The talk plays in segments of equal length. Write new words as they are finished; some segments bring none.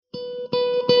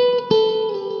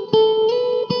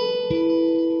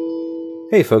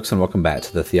Hey folks, and welcome back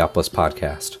to the Theopolis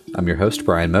Podcast. I'm your host,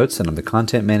 Brian Motes, and I'm the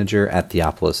content manager at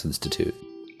Theopolis Institute.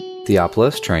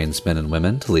 Theopolis trains men and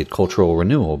women to lead cultural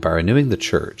renewal by renewing the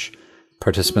church.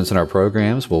 Participants in our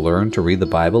programs will learn to read the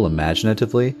Bible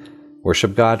imaginatively,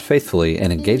 worship God faithfully,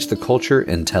 and engage the culture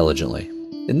intelligently.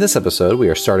 In this episode, we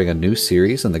are starting a new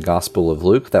series in the Gospel of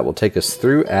Luke that will take us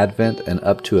through Advent and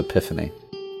up to Epiphany.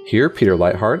 Here, Peter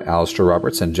Leithart, Alistair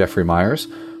Roberts, and Jeffrey Myers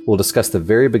will discuss the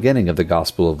very beginning of the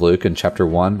Gospel of Luke in chapter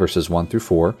 1, verses 1 through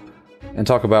 4, and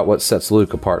talk about what sets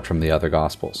Luke apart from the other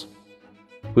Gospels.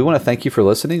 We want to thank you for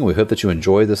listening. We hope that you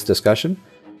enjoy this discussion.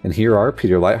 And here are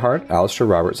Peter Leithart, Alistair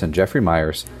Roberts, and Jeffrey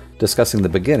Myers discussing the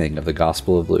beginning of the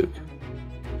Gospel of Luke.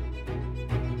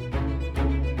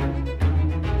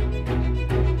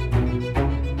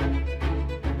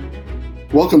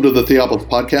 Welcome to the Theopolis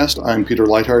Podcast. I'm Peter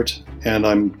Leithart, and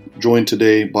I'm joined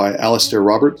today by Alistair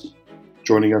Roberts,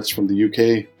 joining us from the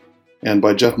UK, and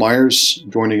by Jeff Myers,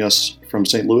 joining us from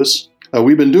St. Louis.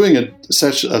 We've been doing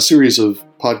a series of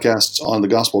podcasts on the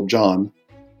Gospel of John,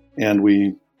 and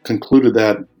we concluded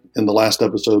that in the last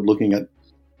episode looking at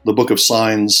the Book of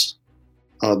Signs,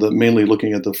 mainly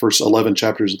looking at the first 11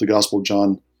 chapters of the Gospel of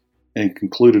John, and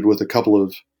concluded with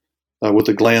with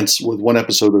one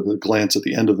episode of the glance at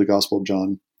the end of the Gospel of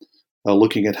John,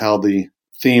 looking at how the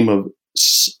theme of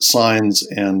signs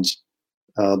and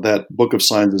that Book of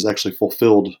Signs is actually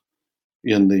fulfilled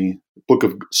in the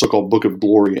so-called Book of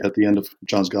Glory at the end of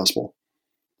John's Gospel.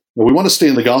 Now, we want to stay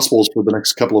in the Gospels for the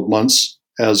next couple of months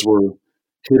as we're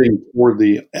heading toward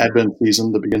the Advent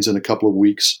season that begins in a couple of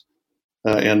weeks.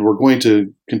 And we're going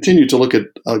to continue to look at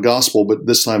a Gospel, but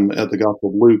this time at the Gospel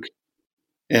of Luke.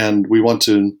 And we want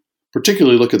to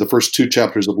particularly look at the first two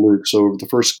chapters of Luke. So over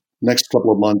the next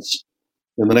couple of months,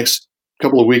 in the next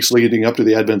couple of weeks leading up to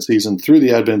the Advent season, through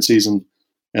the Advent season,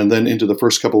 and then into the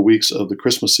first couple of weeks of the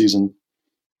Christmas season,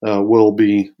 we'll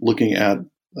be looking at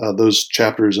those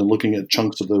chapters and looking at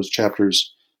chunks of those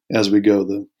chapters as we go.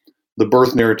 The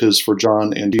birth narratives for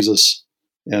John and Jesus,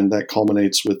 and that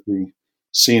culminates with the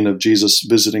scene of Jesus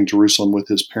visiting Jerusalem with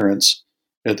his parents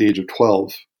at the age of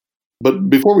 12. But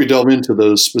before we delve into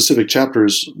those specific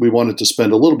chapters, we wanted to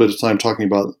spend a little bit of time talking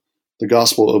about the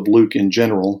Gospel of Luke in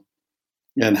general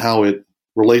and how it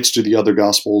relates to the other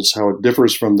Gospels, how it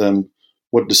differs from them,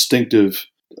 what distinctive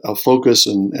focus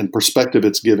and perspective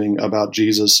it's giving about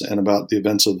Jesus and about the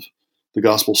events of the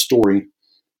Gospel story,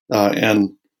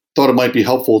 and thought it might be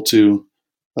helpful to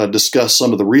discuss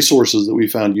some of the resources that we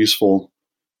found useful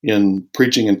in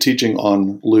preaching and teaching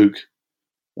on Luke,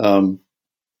 and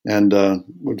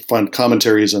would find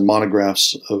commentaries and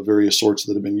monographs of various sorts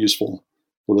that have been useful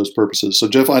for those purposes. So,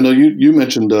 Jeff, I know you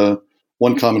mentioned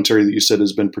one commentary that you said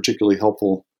has been particularly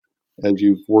helpful as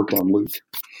you've worked on Luke.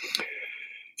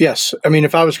 Yes. I mean,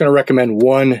 if I was going to recommend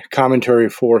one commentary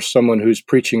for someone who's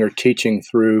preaching or teaching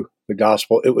through the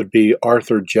gospel, it would be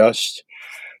Arthur Just,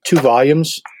 2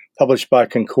 volumes, published by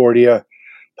Concordia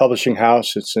Publishing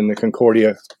House. It's in the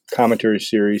Concordia commentary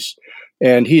series.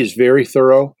 And he is very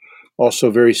thorough,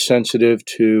 also very sensitive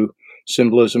to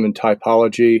symbolism and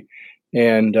typology,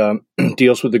 and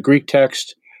deals with the Greek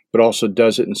text, but also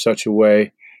does it in such a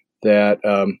way that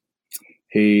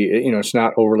it's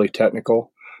not overly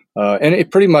technical. And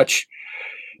it pretty much,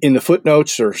 in the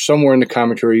footnotes or somewhere in the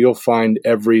commentary, you'll find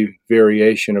every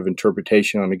variation of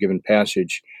interpretation on a given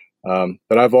passage.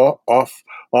 But I've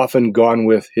often gone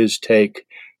with his take.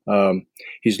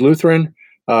 He's Lutheran,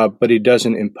 but he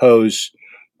doesn't impose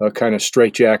a kind of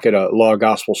straitjacket, a law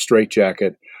gospel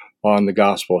straitjacket on the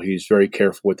gospel. He's very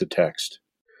careful with the text.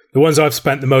 The ones I've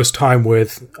spent the most time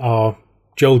with are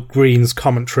Joel Green's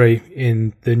commentary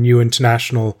in the New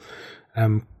International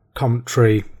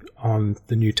Commentary on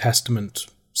the New Testament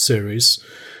series,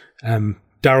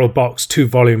 Darrell Bock's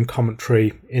 2-volume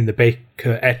commentary in the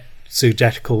Baker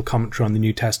Exegetical Commentary on the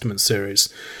New Testament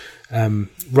series,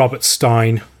 Robert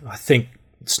Stein, I think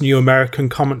it's New American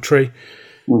Commentary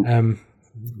in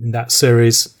that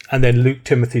series, and then Luke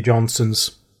Timothy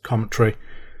Johnson's commentary.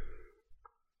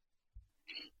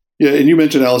 Yeah, and you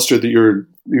mentioned, Alistair, that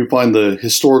you find the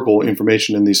historical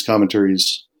information in these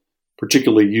commentaries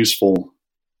particularly useful.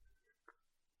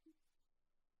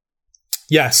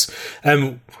 Yes.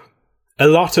 A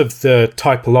lot of the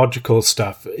typological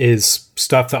stuff is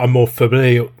stuff that I'm more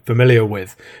familiar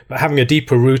with, but having a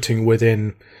deeper rooting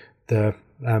within the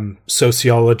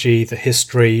sociology, the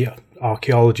history,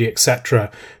 archaeology,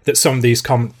 etc., that some of these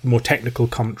more technical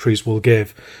commentaries will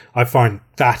give, I find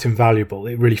that invaluable.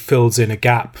 It really fills in a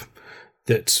gap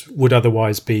that would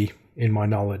otherwise be in my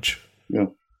knowledge. Yeah.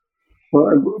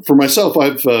 Well, for myself,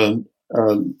 I've found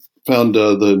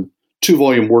the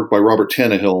 2-volume work by Robert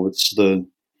Tannehill. It's the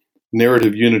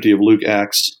narrative unity of Luke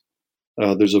Acts.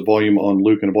 There's a volume on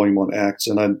Luke and a volume on Acts.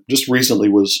 And I just recently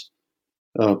was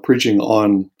preaching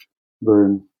on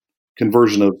the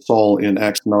conversion of Saul in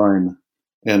Acts 9,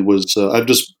 and was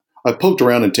I've poked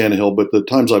around in Tannehill, but the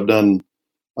times I've done,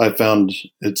 I've found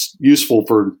it's useful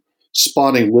for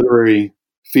spotting literary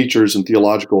features and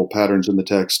theological patterns in the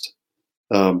text.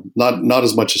 Not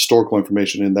as much historical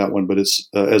information in that one, but it's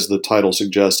as the title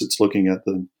suggests, it's looking at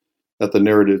the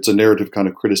narrative. It's a narrative kind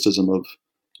of criticism of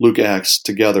Luke Acts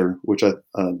together, which I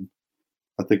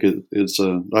think is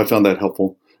I found that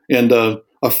helpful. And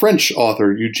a French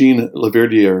author, Eugene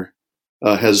Laverdiere,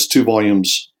 has 2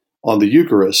 volumes on the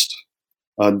Eucharist,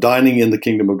 Dining in the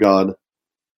Kingdom of God,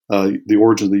 the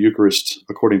origin of the Eucharist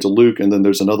according to Luke, and then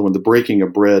there's another one, The Breaking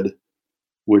of Bread,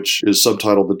 which is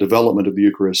subtitled The Development of the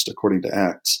Eucharist according to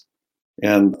Acts.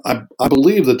 And I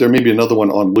believe that there may be another one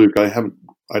on Luke. I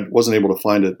wasn't able to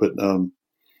find it, but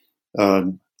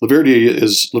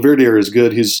Laverdiere is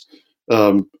good. He's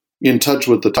in touch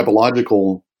with the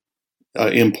typological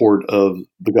import of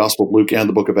the Gospel of Luke and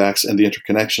the book of Acts and the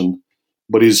interconnection.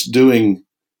 But he's doing,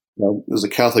 as a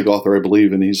Catholic author, I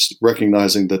believe, and he's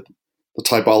recognizing that the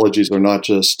typologies are not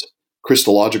just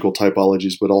Christological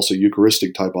typologies, but also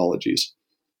Eucharistic typologies.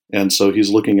 And so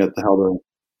he's looking at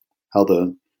how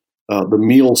the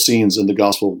meal scenes in the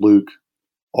Gospel of Luke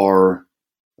are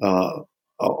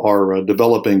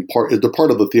developing they're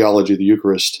part of the theology of the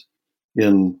Eucharist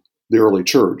in the early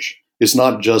church. It's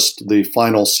not just the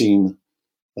final scene,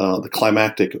 the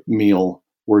climactic meal,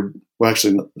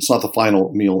 it's not the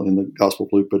final meal in the Gospel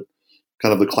of Luke, but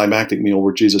kind of the climactic meal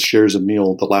where Jesus shares a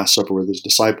meal, the Last Supper, with his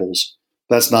disciples.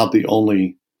 That's not the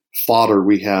only fodder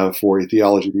we have for a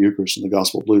theology of the Eucharist in the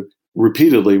Gospel of Luke.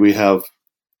 Repeatedly, we have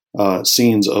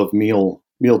scenes of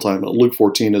mealtime. Luke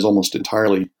 14 is almost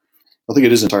entirely, I think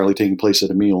it is entirely taking place at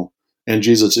a meal. And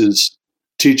Jesus is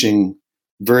teaching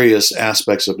various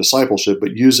aspects of discipleship,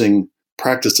 but using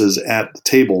practices at the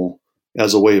table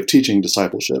as a way of teaching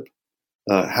discipleship.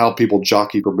 How people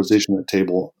jockey for position at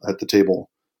the table,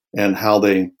 and how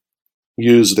they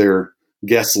use their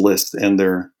guest list and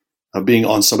their being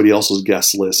on somebody else's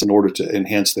guest list in order to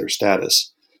enhance their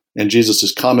status. And Jesus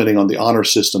is commenting on the honor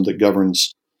system that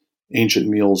governs ancient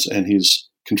meals, and he's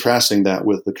contrasting that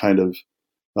with the kind of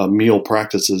meal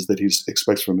practices that he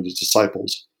expects from his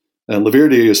disciples. And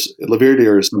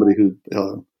Laverdiere is somebody who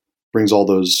brings all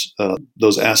those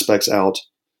aspects out.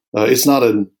 It's not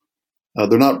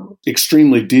they're not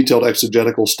extremely detailed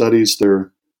exegetical studies.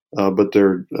 But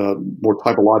they're more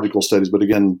typological studies. But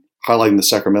again, highlighting the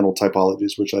sacramental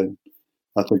typologies, which I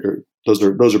think those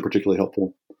are particularly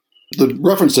helpful. The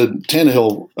reference to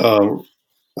Tannehill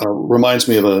reminds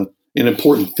me of an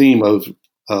important theme of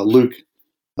Luke.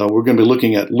 We're going to be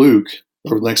looking at Luke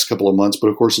over the next couple of months, but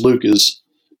of course, Luke is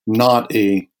not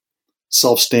a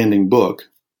self-standing book.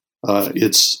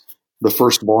 It's the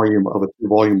first volume of a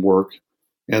 2-volume work,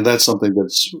 and that's something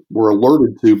we're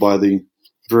alerted to by the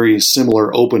very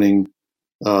similar opening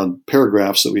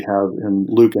paragraphs that we have in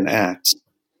Luke and Acts.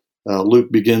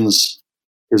 Luke begins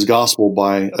his gospel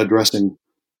by addressing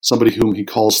somebody whom he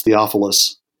calls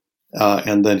Theophilus,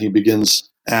 and then he begins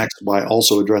Acts by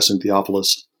also addressing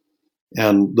Theophilus.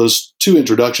 And those 2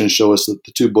 introductions show us that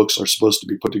the 2 books are supposed to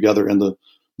be put together, and the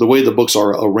way the books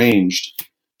are arranged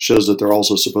shows that they're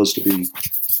also supposed to be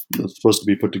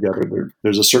put together.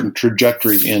 There's a certain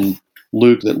trajectory in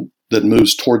Luke that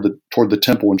moves toward the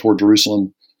temple and toward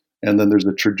Jerusalem, and then there's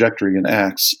a trajectory in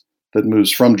Acts that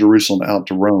moves from Jerusalem out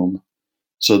to Rome.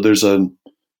 So there's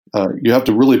you have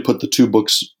to really put the 2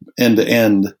 books end to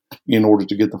end in order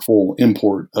to get the full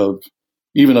import of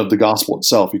the gospel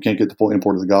itself. You can't get the full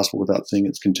import of the gospel without seeing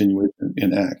its continuation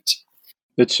in Acts.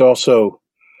 It's also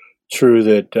true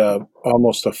that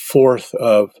almost a fourth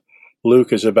of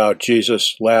Luke is about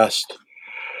Jesus' last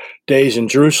days in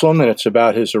Jerusalem, and it's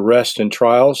about his arrest and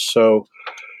trials. So,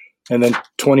 and then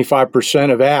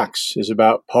 25% of Acts is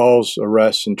about Paul's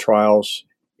arrests and trials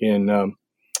in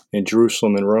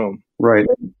Jerusalem and Rome. Right.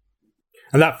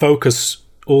 And that focus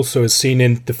also is seen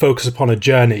in the focus upon a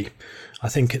journey. I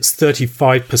think it's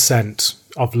 35%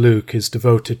 of Luke is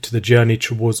devoted to the journey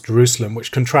towards Jerusalem,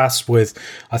 which contrasts with,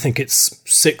 I think it's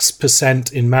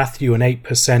 6% in Matthew and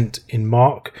 8% in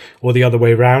Mark, or the other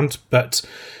way around. But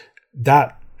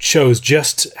that shows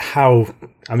just how,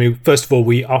 first of all,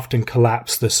 we often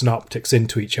collapse the synoptics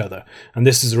into each other. And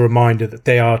this is a reminder that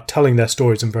they are telling their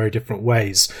stories in very different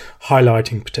ways,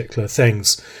 highlighting particular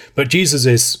things. But Jesus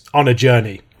is on a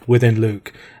journey within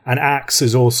Luke, and Acts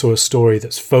is also a story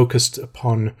that's focused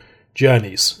upon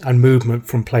journeys and movement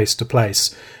from place to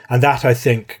place. And that, I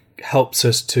think, helps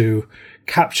us to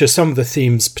capture some of the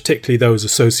themes, particularly those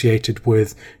associated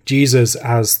with Jesus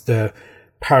as the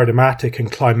paradigmatic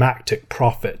and climactic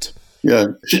prophet. Yeah,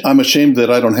 I'm ashamed that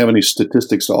I don't have any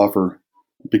statistics to offer,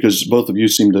 because both of you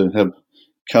seem to have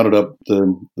counted up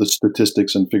the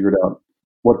statistics and figured out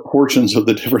what portions of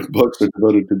the different books are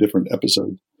devoted to different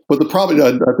episodes. But I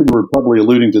think we're probably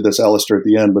alluding to this, Alistair, at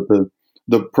the end, but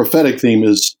the prophetic theme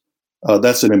is,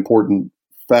 that's an important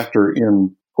factor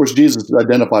in, of course, Jesus is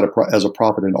identified as a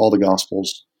prophet in all the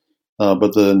Gospels,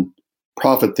 but the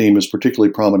prophet theme is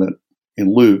particularly prominent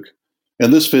in Luke.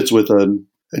 And this fits with a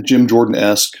Jim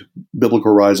Jordan-esque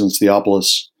Biblical Horizons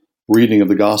Theopolis reading of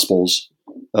the Gospels.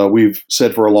 We've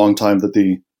said for a long time that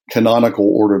the canonical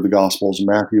order of the Gospels,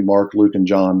 Matthew, Mark, Luke, and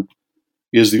John,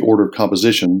 is the order of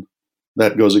composition.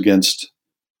 That goes against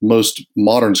most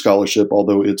modern scholarship,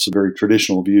 although it's a very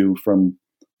traditional view from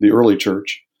the early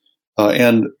church.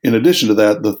 And in addition to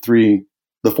that,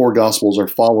 the four Gospels are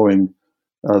following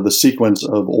the sequence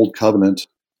of covenants,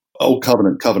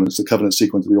 the covenant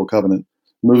sequence of the Old Covenant,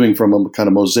 moving from a kind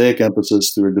of Mosaic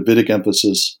emphasis through a Davidic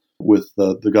emphasis with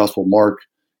the Gospel of Mark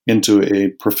into a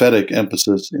prophetic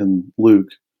emphasis in Luke.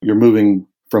 You're moving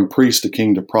from priest to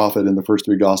king to prophet in the first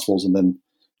three Gospels, and then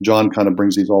John kind of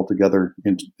brings these all together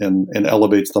and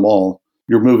elevates them all.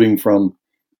 You're moving from,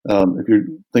 if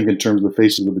you think in terms of the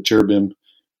faces of the cherubim,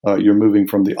 you're moving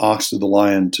from the ox to the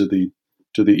lion to the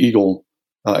eagle,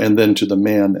 and then to the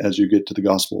man as you get to the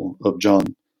Gospel of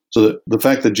John. So the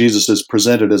fact that Jesus is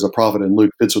presented as a prophet in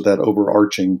Luke fits with that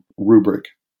overarching rubric.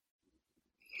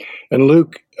 And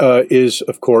Luke is,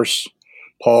 of course,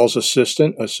 Paul's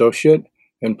associate,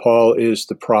 and Paul is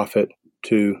the prophet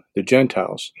to the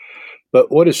Gentiles. But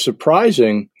what is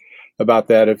surprising about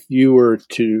that, if you were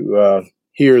to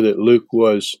hear that Luke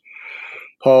was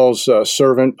Paul's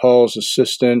servant, Paul's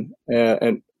assistant,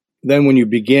 and then when you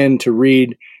begin to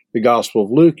read the Gospel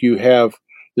of Luke, you have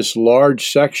this large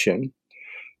section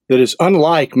that is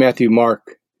unlike Matthew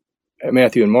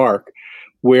and Mark,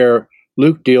 where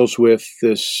Luke deals with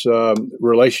this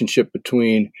relationship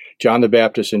between John the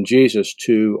Baptist and Jesus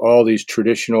to all these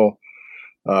traditional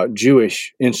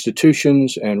Jewish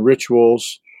institutions and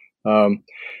rituals.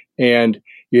 And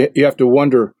you have to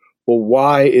wonder, well,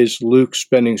 why is Luke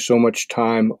spending so much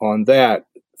time on that,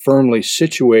 firmly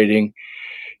situating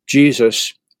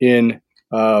Jesus in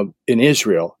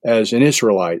Israel as an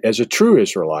Israelite, as a true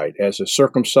Israelite, as a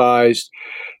circumcised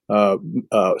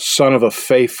son of a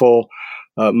faithful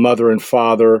mother and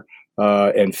father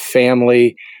and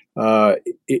family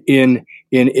in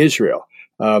Israel.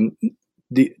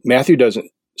 Matthew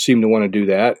doesn't seem to want to do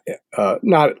that,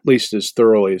 not at least as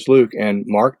thoroughly as Luke, and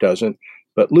Mark doesn't,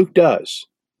 but Luke does.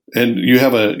 And you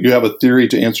have a theory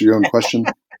to answer your own question?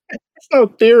 It's no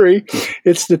theory;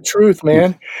 it's the truth,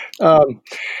 man.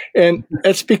 And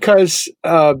that's because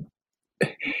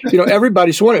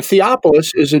everybody's one.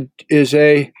 Theopolis is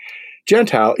a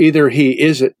Gentile. Either he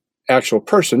is an actual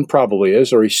person, probably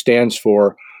is, or he stands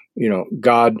for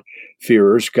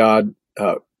God-fearers,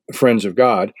 friends of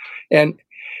God, and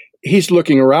he's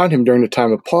looking around him during the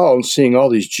time of Paul and seeing all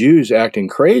these Jews acting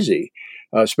crazy,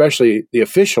 especially the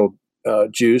official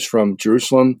Jews from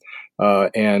Jerusalem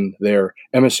and their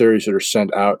emissaries that are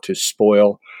sent out to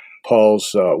spoil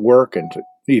Paul's work and to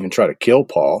even try to kill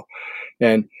Paul.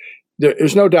 And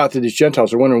there's no doubt that these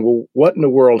Gentiles are wondering, well, what in the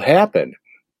world happened?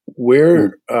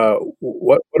 Where?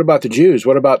 What about the Jews?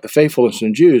 What about the faithfulness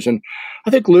in Jews? And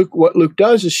I think what Luke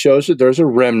does is shows that there's a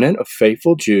remnant of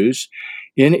faithful Jews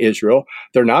in Israel.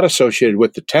 They're not associated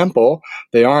with the temple.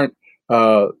 They aren't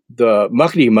the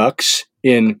muckety-mucks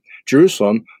in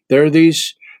Jerusalem. They're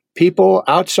these people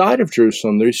outside of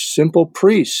Jerusalem. These simple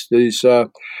priests, these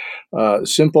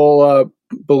simple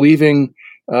believing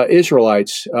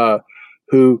Israelites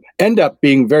who end up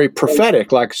being very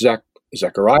prophetic, like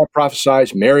Zechariah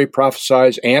prophesies, Mary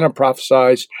prophesies, Anna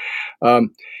prophesies,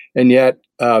 and yet,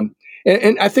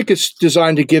 and I think it's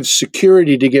designed to give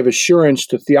security, to give assurance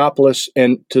to Theopolis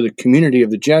and to the community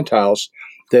of the Gentiles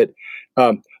that,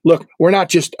 look, we're not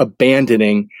just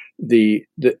abandoning the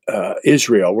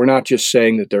Israel. We're not just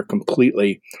saying that they're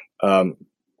completely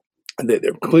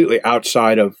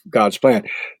outside of God's plan.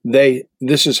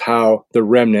 This is how the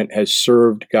remnant has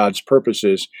served God's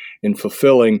purposes in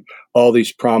fulfilling all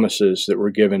these promises that were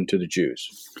given to the Jews.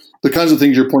 The kinds of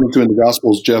things you're pointing to in the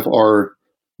Gospels, Jeff, are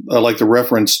like the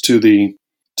reference to the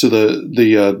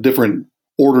different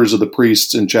orders of the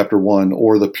priests in chapter 1,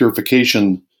 or the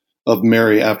purification of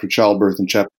Mary after childbirth in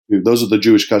chapter 2. Those are the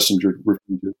Jewish customs you're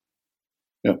referring to.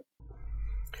 Yeah.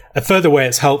 A further way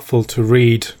it's helpful to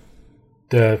read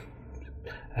the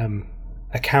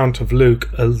account of Luke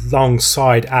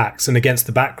alongside Acts and against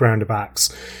the background of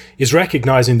Acts is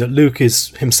recognizing that Luke is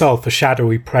himself a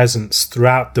shadowy presence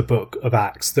throughout the book of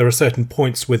Acts. There are certain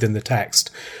points within the text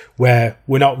where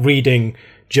we're not reading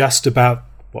just about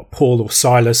what Paul or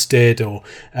Silas did, or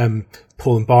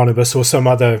Paul and Barnabas or some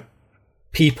other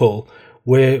people.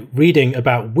 We're reading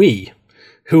about we.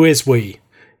 Who is we?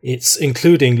 It's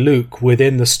including Luke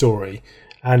within the story.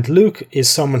 And Luke is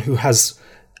someone who has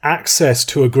access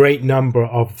to a great number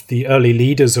of the early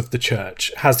leaders of the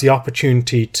church, has the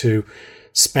opportunity to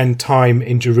spend time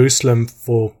in Jerusalem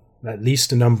for at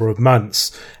least a number of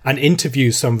months and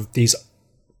interview some of these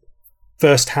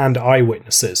first-hand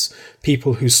eyewitnesses,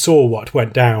 people who saw what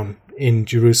went down in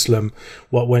Jerusalem,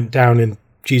 what went down in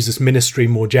Jesus' ministry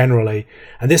more generally.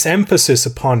 And this emphasis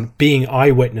upon being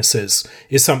eyewitnesses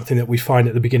is something that we find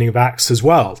at the beginning of Acts as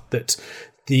well, that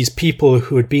these people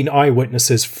who had been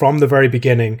eyewitnesses from the very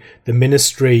beginning, the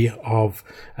ministry of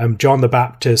John the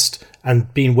Baptist,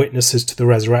 and being witnesses to the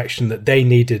resurrection, that they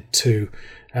needed to,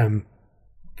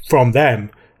 from them,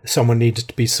 someone needed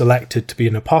to be selected to be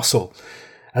an apostle.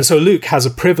 And so Luke has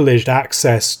a privileged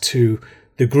access to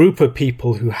the group of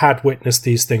people who had witnessed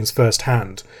these things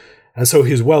firsthand. And so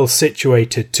he's well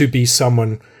situated to be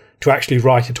someone to actually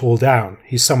write it all down.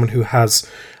 He's someone who has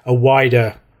a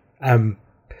wider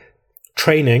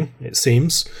training, it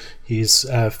seems. He's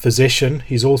a physician.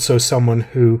 He's also someone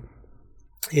who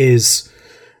is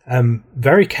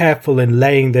very careful in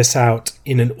laying this out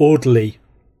in an orderly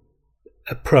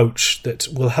approach that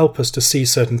will help us to see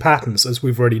certain patterns, as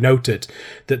we've already noted,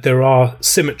 that there are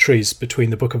symmetries between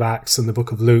the book of Acts and the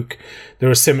book of Luke. There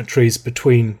are symmetries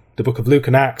between the book of Luke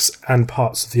and Acts and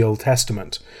parts of the Old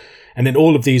Testament. And in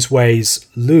all of these ways,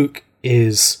 Luke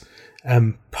is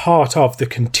part of the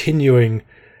continuing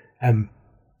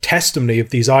testimony of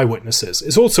these eyewitnesses.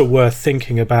 It's also worth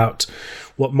thinking about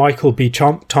what Michael B.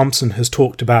 Thompson has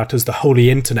talked about as the Holy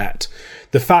Internet.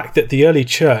 The fact that the early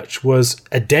church was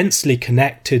a densely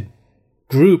connected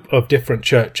group of different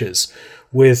churches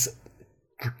with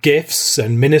gifts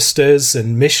and ministers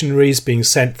and missionaries being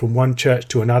sent from one church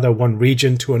to another, one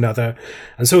region to another.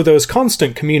 And so there was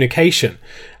constant communication.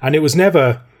 And it was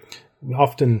never,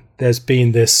 often there's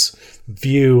been this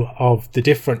view of the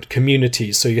different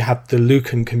communities. So you have the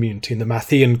Lucan community and the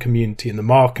Matthean community and the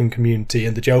Markan community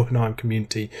and the Johannine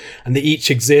community, and they each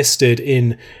existed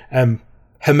in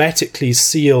hermetically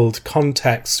sealed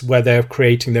contexts where they're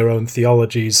creating their own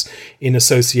theologies in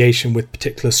association with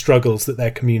particular struggles that their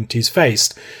communities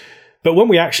faced. But when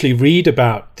we actually read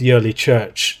about the early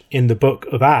church in the book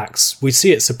of Acts, we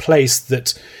see it's a place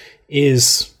that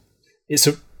is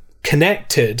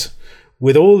connected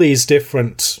with all these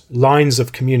different lines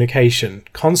of communication,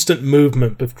 constant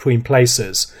movement between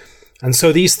places. And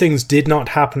so these things did not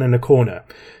happen in a corner.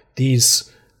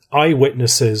 These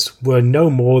eyewitnesses were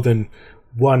no more than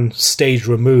one stage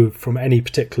removed from any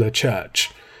particular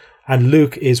church. And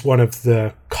Luke is one of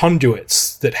the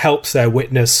conduits that helps their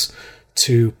witness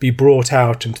to be brought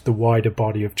out into the wider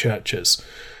body of churches.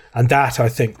 And that, I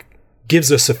think,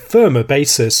 gives us a firmer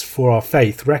basis for our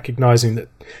faith, recognizing that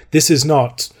this is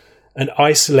not an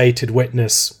isolated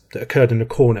witness that occurred in a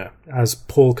corner. As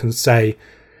Paul can say,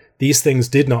 these things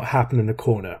did not happen in a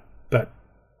corner, but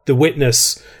the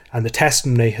witness and the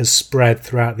testimony has spread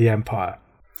throughout the empire.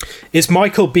 It's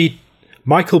Michael B.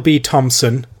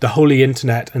 Thompson, The Holy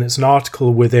Internet, and it's an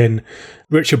article within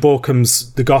Richard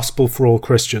Bauckham's The Gospel for All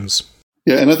Christians.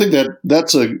 Yeah, and I think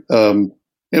that's it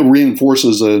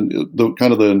reinforces the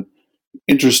kind of the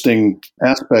interesting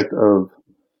aspect of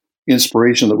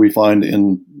inspiration that we find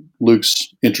in Luke's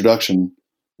introduction.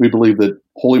 We believe that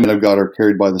holy men of God are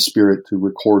carried by the Spirit to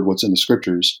record what's in the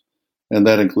Scriptures, and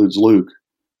that includes Luke.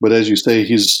 But as you say,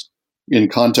 he's in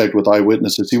contact with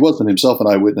eyewitnesses. He wasn't himself an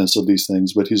eyewitness of these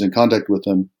things, but he's in contact with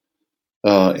them,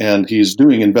 and he's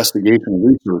doing investigation and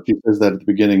research. He says that at the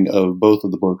beginning of both of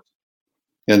the books,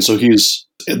 and so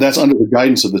that's under the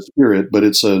guidance of the Spirit. But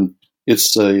it's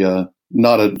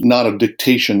not a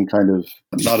dictation kind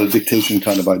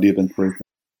of idea of inspiration.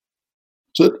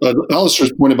 So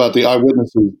Alistair's point about the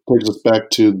eyewitnesses takes us back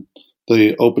to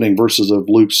the opening verses of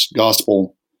Luke's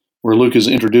Gospel, where Luke is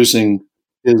introducing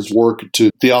his work to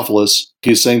Theophilus.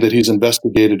 He's saying that he's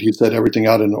investigated, he set everything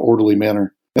out in an orderly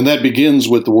manner. And that begins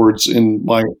with the words in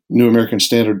my New American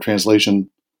Standard Translation,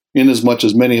 inasmuch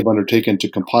as many have undertaken to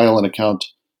compile an account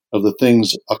of the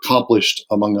things accomplished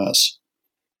among us.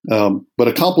 But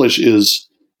accomplish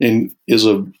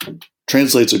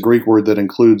translates a Greek word that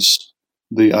includes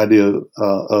the idea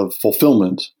of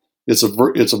fulfillment. It's a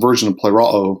version of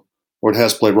plerao, or it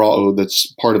has plerao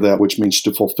that's part of that, which means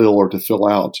to fulfill or to fill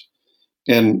out.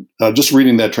 And just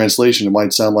reading that translation, it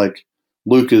might sound like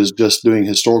Luke is just doing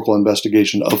historical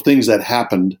investigation of things that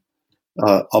happened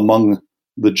among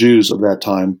the Jews of that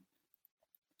time.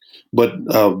 But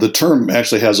the term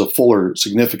actually has a fuller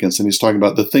significance, and he's talking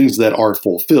about the things that are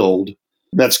fulfilled.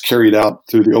 That's carried out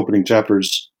through the opening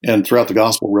chapters and throughout the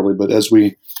gospel, really. But as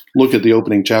we look at the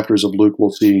opening chapters of Luke,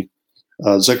 we'll see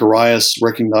Zacharias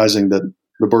recognizing that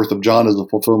the birth of John is a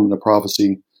fulfillment of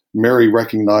prophecy. Mary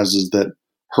recognizes that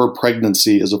her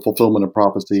pregnancy is a fulfillment of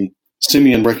prophecy.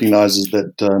 Simeon recognizes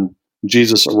that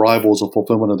Jesus' arrival is a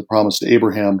fulfillment of the promise to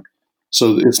Abraham.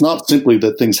 So it's not simply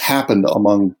that things happened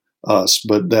among us,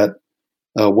 but that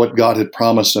what God had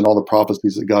promised and all the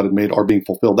prophecies that God had made are being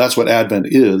fulfilled. That's what Advent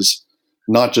is,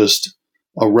 not just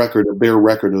a bare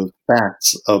record of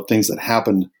facts of things that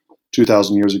happened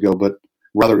 2,000 years ago, but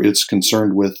rather it's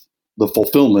concerned with the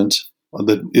fulfillment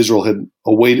that Israel had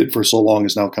awaited for so long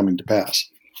is now coming to pass.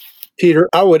 Peter,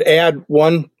 I would add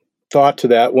one thought to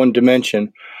that, one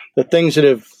dimension. The things that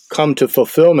have come to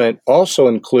fulfillment also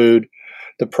include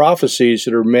the prophecies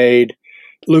that are made,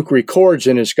 Luke records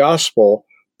in his gospel,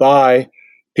 by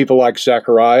people like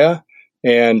Zechariah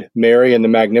and Mary in the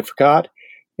Magnificat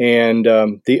and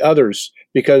the others.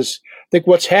 Because I think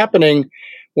what's happening,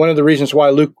 one of the reasons why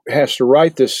Luke has to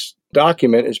write this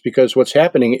document is because what's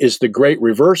happening is the great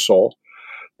reversal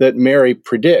that Mary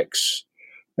predicts.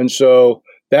 And so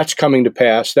that's coming to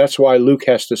pass. That's why Luke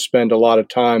has to spend a lot of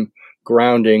time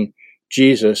grounding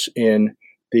Jesus in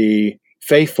the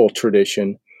faithful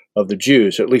tradition of the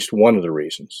Jews, at least one of the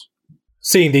reasons.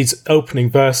 Seeing these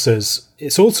opening verses,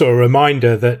 it's also a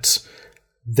reminder that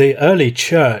the early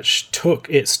church took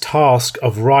its task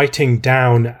of writing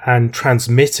down and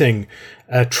transmitting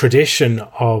a tradition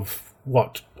of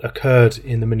what occurred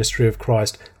in the ministry of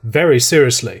Christ very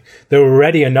seriously. There were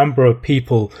already a number of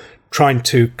people trying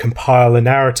to compile a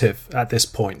narrative at this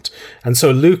point. And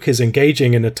so Luke is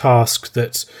engaging in a task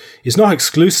that is not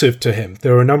exclusive to him.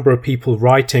 There are a number of people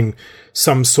writing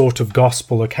some sort of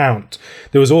gospel account.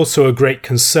 There was also a great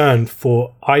concern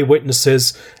for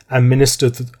eyewitnesses and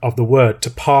ministers of the word to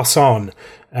pass on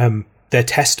their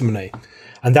testimony.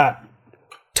 And that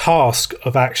task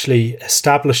of actually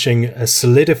establishing a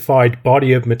solidified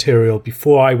body of material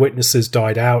before eyewitnesses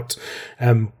died out,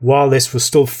 while this was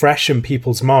still fresh in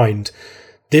people's mind,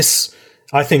 this,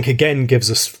 I think, again gives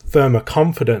us firmer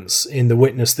confidence in the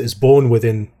witness that is born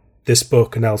within this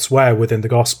book and elsewhere within the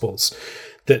Gospels,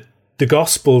 that the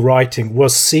Gospel writing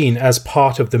was seen as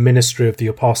part of the ministry of the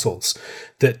apostles,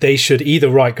 that they should either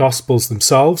write Gospels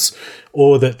themselves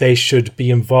or that they should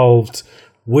be involved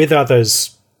with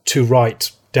others to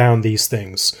write down these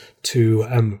things,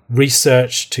 to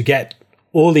research, to get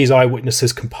all these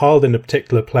eyewitnesses compiled in a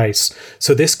particular place.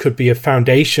 So this could be a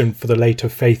foundation for the later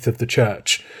faith of the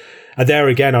church. And there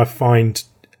again, I find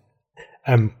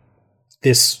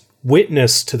this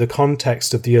witness to the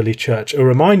context of the early church, a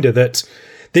reminder that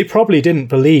they probably didn't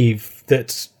believe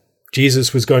that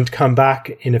Jesus was going to come back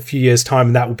in a few years' time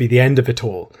and that would be the end of it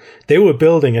all. They were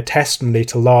building a testimony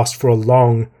to last for a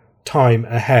long time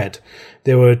ahead.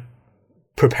 They were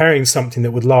preparing something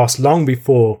that would last long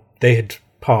before they had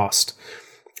passed.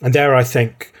 And there, I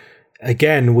think,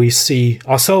 again, we see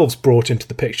ourselves brought into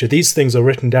the picture. These things are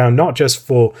written down not just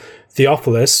for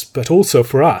Theophilus, but also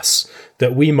for us,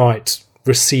 that we might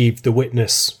receive the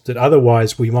witness that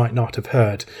otherwise we might not have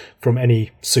heard from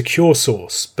any secure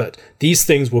source. But these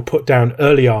things were put down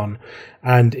early on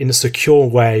and in a secure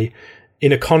way,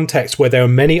 in a context where there are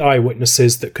many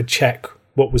eyewitnesses that could check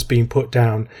what was being put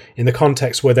down, in the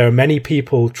context where there are many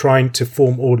people trying to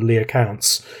form orderly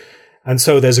accounts. And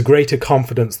so there's a greater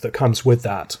confidence that comes with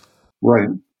that. Right.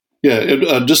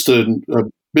 Yeah, just a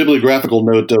bibliographical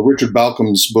note, Richard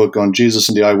Balcomb's book on Jesus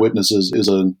and the Eyewitnesses is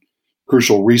a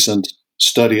crucial recent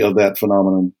study of that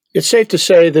phenomenon. It's safe to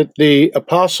say that the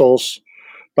apostles,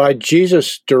 by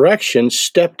Jesus' direction,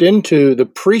 stepped into the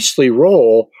priestly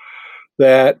role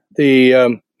that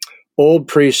the old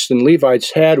priests and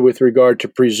Levites had with regard to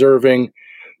preserving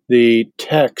the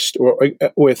text, or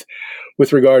with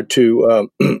regard to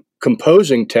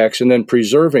composing text and then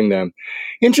preserving them.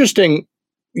 Interesting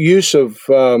use of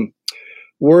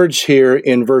words here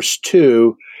in verse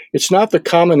 2. It's not the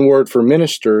common word for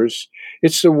ministers.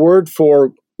 It's the word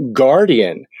for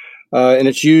guardian, and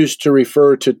it's used to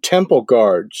refer to temple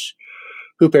guards,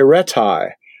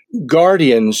 huperetai,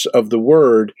 guardians of the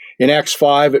word. In Acts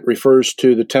 5, it refers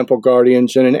to the temple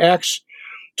guardians. And in Acts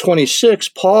 26,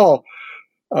 Paul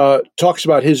talks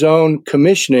about his own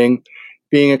commissioning,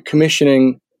 being a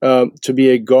commissioning to be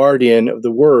a guardian of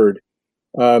the word.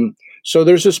 So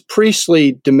there's this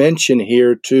priestly dimension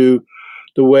here to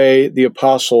the way the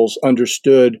apostles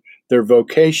understood their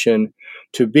vocation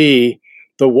to be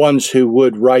the ones who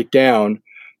would write down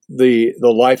the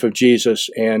life of Jesus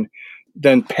and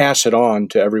then pass it on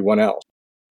to everyone else.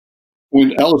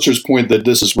 When Alistair's point that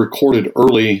this is recorded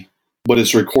early, but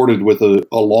it's recorded with a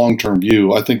long-term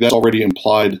view, I think that's already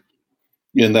implied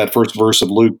in that first verse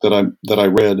of Luke that I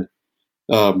read.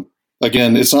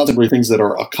 Again, it's not simply things that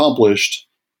are accomplished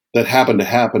that happen to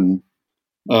happen,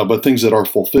 but things that are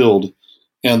fulfilled.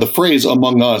 And the phrase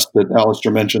 "among us" that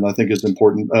Alistair mentioned, I think, is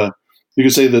important. You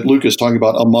could say that Luke is talking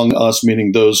about among us,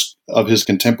 meaning those of his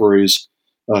contemporaries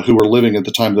who were living at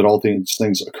the time that all these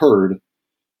things occurred.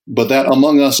 But that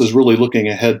among us is really looking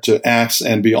ahead to Acts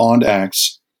and beyond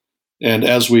Acts. And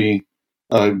as we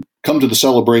come to the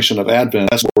celebration of Advent,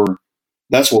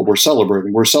 that's what we're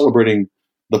celebrating. We're celebrating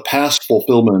the past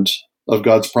fulfillment of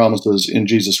God's promises in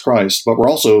Jesus Christ, but we're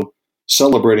also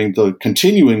celebrating the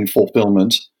continuing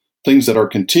fulfillment, things that are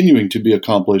continuing to be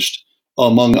accomplished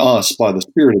among us by the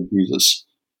Spirit of Jesus.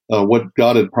 What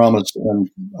God had promised and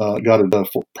God had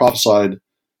prophesied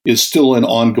is still an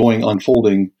ongoing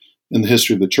unfolding in the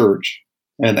history of the church.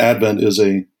 And Advent is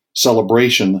a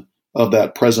celebration of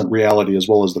that present reality as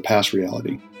well as the past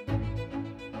reality.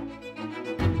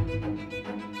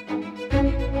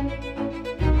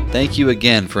 Thank you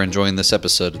again for enjoying this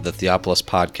episode of the Theopolis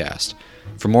Podcast.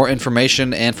 For more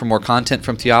information and for more content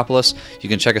from Theopolis, you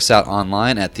can check us out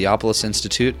online at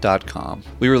theopolisinstitute.com.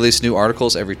 We release new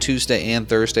articles every Tuesday and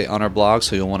Thursday on our blog,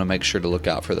 so you'll want to make sure to look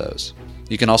out for those.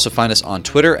 You can also find us on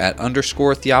Twitter at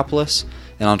 _Theopolis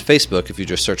and on Facebook if you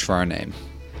just search for our name.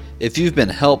 If you've been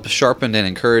helped, sharpened, and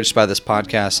encouraged by this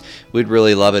podcast, we'd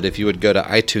really love it if you would go to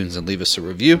iTunes and leave us a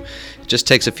review. It just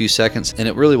takes a few seconds, and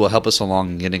it really will help us along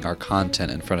in getting our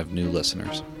content in front of new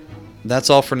listeners.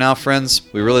 That's all for now, friends.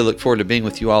 We really look forward to being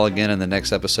with you all again in the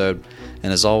next episode.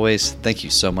 And as always, thank you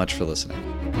so much for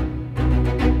listening.